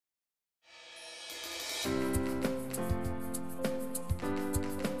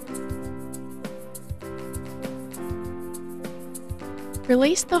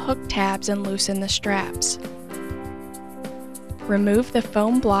Release the hook tabs and loosen the straps. Remove the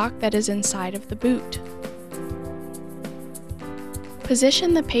foam block that is inside of the boot.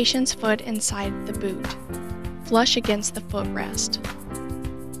 Position the patient's foot inside the boot, flush against the footrest,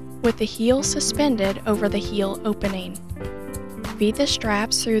 with the heel suspended over the heel opening. Feed the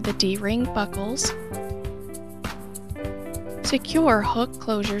straps through the D-ring buckles. Secure hook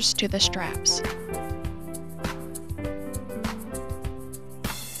closures to the straps.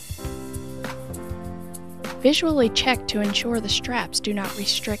 Visually check to ensure the straps do not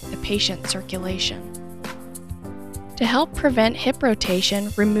restrict the patient's circulation. To help prevent hip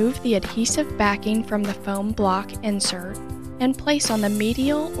rotation, remove the adhesive backing from the foam block insert and place on the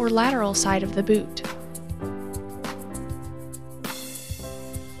medial or lateral side of the boot.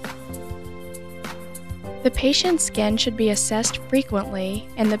 The patient's skin should be assessed frequently,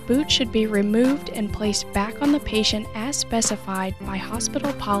 and the boot should be removed and placed back on the patient as specified by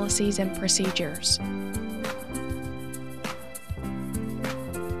hospital policies and procedures.